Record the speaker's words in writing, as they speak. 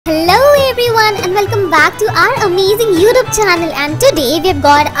Hello everyone and welcome back to our amazing YouTube channel, and today we've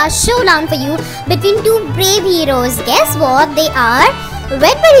got a showdown for you between two brave heroes. Guess what? They are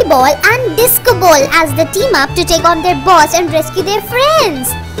Redberry Ball and Disco Ball as they team up to take on their boss and rescue their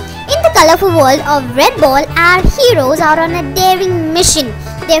friends. In the colorful world of Red Ball, our heroes are on a daring mission.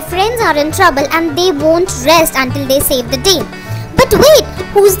 Their friends are in trouble and they won't rest until they save the day. But wait,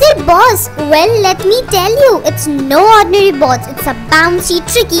 who's their boss? Well, let me tell you, it's no ordinary boss. It's a bouncy,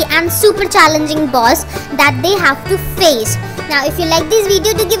 tricky and super challenging boss that they have to face. Now, if you like this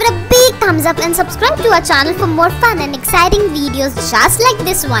video, do give it a big thumbs up and subscribe to our channel for more fun and exciting videos just like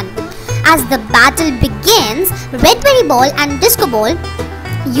this one. As the battle begins, Redberry Ball and Disco Ball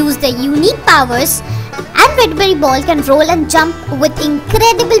use their unique powers, and Redberry Ball can roll and jump with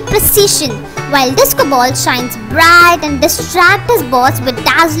incredible precision, while Disco Ball shines bright and distracts his boss with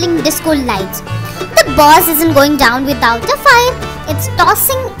dazzling disco lights. The boss isn't going down without a fight. It's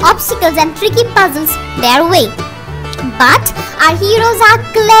tossing obstacles and tricky puzzles their way. But our heroes are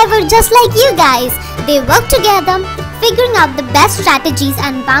clever just like you guys. They work together, figuring out the best strategies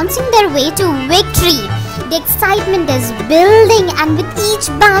and bouncing their way to victory. The excitement is building, and with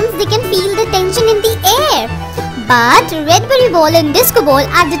each bounce they can feel the tension in the air. But Redberry Ball and Disco Ball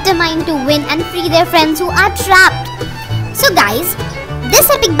are determined to win and free their friends who are trapped. So guys, this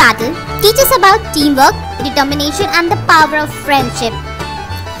epic battle teaches about teamwork, determination and the power of friendship.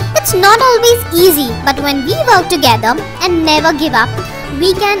 It's not always easy, but when we work together and never give up,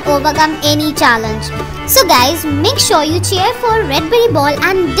 we can overcome any challenge. So guys, make sure you cheer for Redberry Ball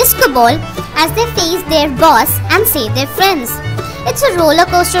and Disco Ball as they face their boss and save their friends. It's a roller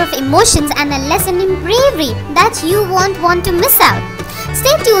coaster of emotions and a lesson in bravery that you won't want to miss out.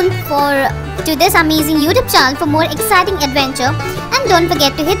 Stay tuned to this amazing YouTube channel for more exciting adventure, and don't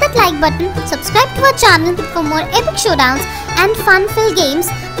forget to hit that like button, subscribe to our channel for more epic showdowns and fun-filled games,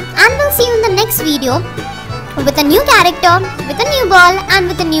 and we'll see you in the next video with a new character, with a new ball and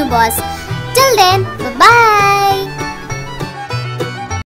with a new boss. Till then, bye-bye.